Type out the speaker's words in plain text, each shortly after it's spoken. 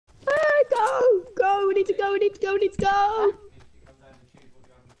need to go, we need to go, we need to go.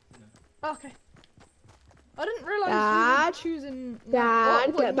 Okay. I didn't realise Dad, you were choosing...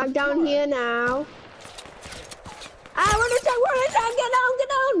 Dad, get back down here now. Ah, we're on attack, get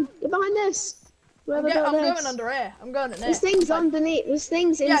on. Get behind this. I'm going under here. I'm going in there. This thing's underneath. This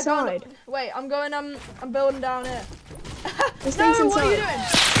thing's inside. Wait, I'm building down here. This thing's inside. What are you doing?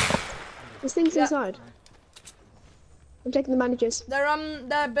 This thing's inside. I'm taking the bandages. They're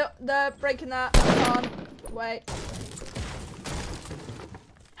breaking that. I can't. Wait.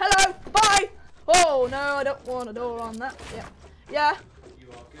 Hello. Bye. Oh no, I don't want a door on that. Yeah. Yeah.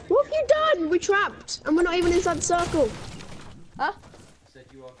 What have you done? We're trapped, and we're not even inside the circle. Huh?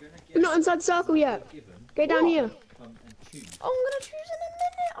 We're not inside the circle yet. Go down here. Oh, I'm gonna choose in a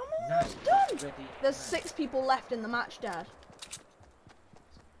minute. I'm almost done. There's 6 people left in the match, Dad.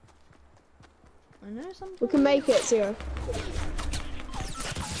 I know something. We can make it, Zero.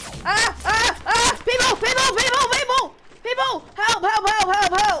 People!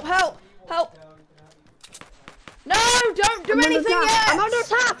 Help! No, don't do anything yet! I'm under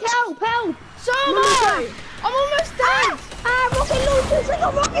attack! Help! So am I! I'm almost dead! Rocket launchers! I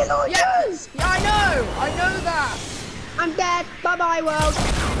got rocket launchers! Yeah, I know that! I'm dead! Bye-bye, world!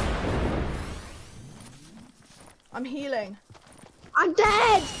 I'm healing. I'm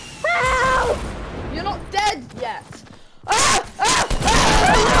dead! Help! You're not dead yet!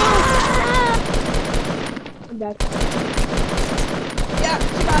 I'm dead. Yeah,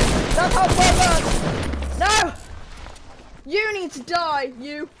 too bad. That's how it works! No! You need to die,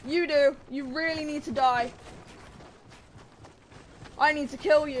 you do. You really need to die. I need to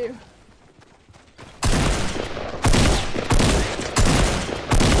kill you.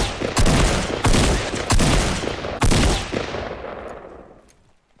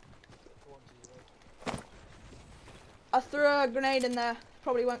 I threw a grenade in there.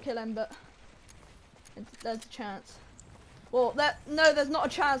 Probably won't kill him, but there's a chance. Well, no, there's not a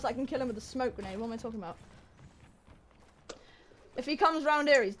chance I can kill him with a smoke grenade. What am I talking about? If he comes round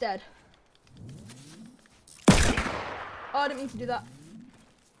here, he's dead. Oh, I didn't mean to do that.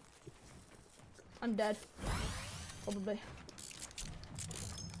 I'm dead. Probably.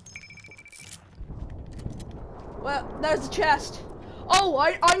 Well, there's the chest. Oh,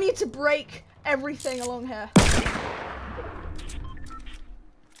 I need to break everything along here.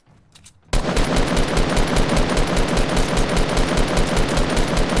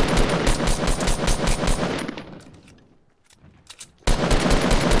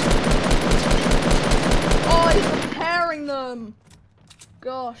 Them.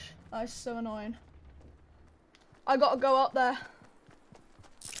 Gosh, that is so annoying. I gotta go up there.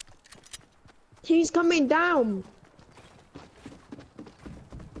 He's coming down.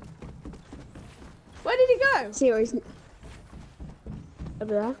 Where did he go? Seriously.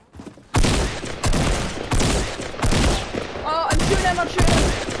 Over there. Oh, I'm shooting him,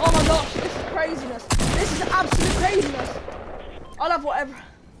 Oh my gosh, this is craziness. This is absolute craziness. I'll have whatever.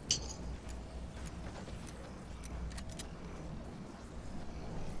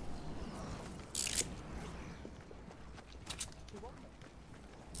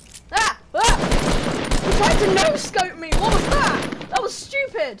 He tried to no-scope me! What was that? That was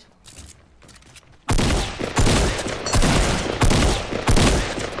stupid!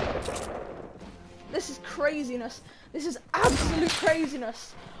 This is craziness. This is absolute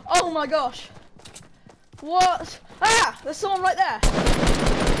craziness. Oh my gosh. What? There's someone right there.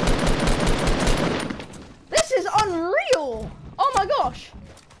 This is unreal! Oh my gosh.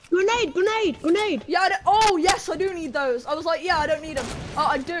 Grenade! Yeah, oh yes, I do need those. I was like, yeah, I don't need them. Oh,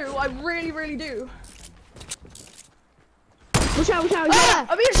 I do. I really do. Watch out!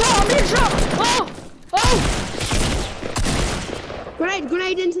 I'm being shot! Oh!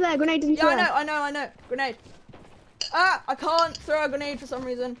 Grenade into there! Yeah, I know. Grenade. I can't throw a grenade for some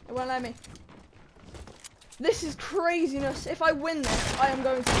reason. It won't let me. This is craziness. If I win this, I am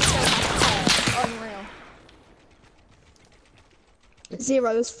going to be so unreal.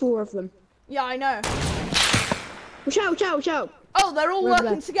 Zero, there's 4 of them. Yeah, I know. Watch out! Oh, they're all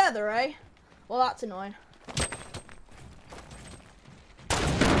working together, eh? Well, that's annoying.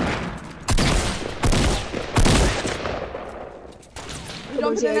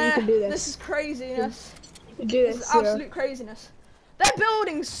 Jumping in there. You can do this. This is craziness. You can do this. This is absolute craziness. They're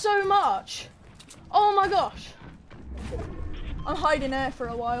building so much. Oh my gosh. I'm hiding there for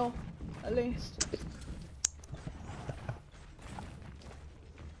a while, at least.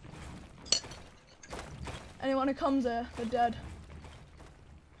 Anyone who comes here, they're dead.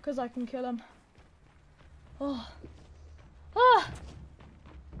 Because I can kill them. Oh.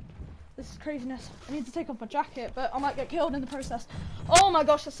 This is craziness. I need to take off my jacket, but I might get killed in the process. Oh my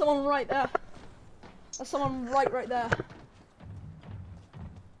gosh, there's someone right there. There's someone right there.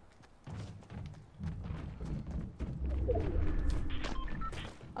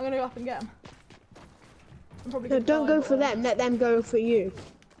 I'm gonna go up and get him. I'm probably No, gonna don't die, go but for whatever. them. Let them go for you.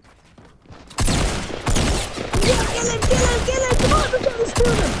 Yeah, kill him! Kill him! Come on, let's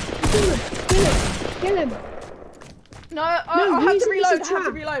kill him! Kill him! No, No, I have use to him as a reload. I have to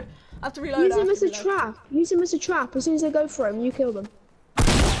trap. reload. I have to reload. Use I have him to as a reload. trap. Use him as a trap. As soon as they go for him, you kill them.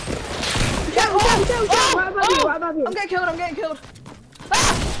 Yeah, Down, right above you, right above you. I'm getting killed. I'm getting killed.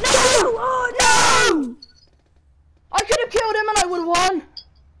 No! Oh no! I could have killed him and I would have won.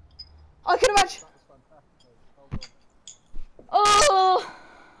 I could have actually. Oh.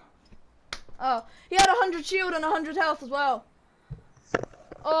 Oh, he had 100 shield and 100 health as well.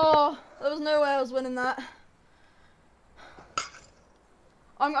 Oh, there was no way I was winning that.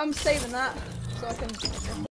 I'm saving that so I can.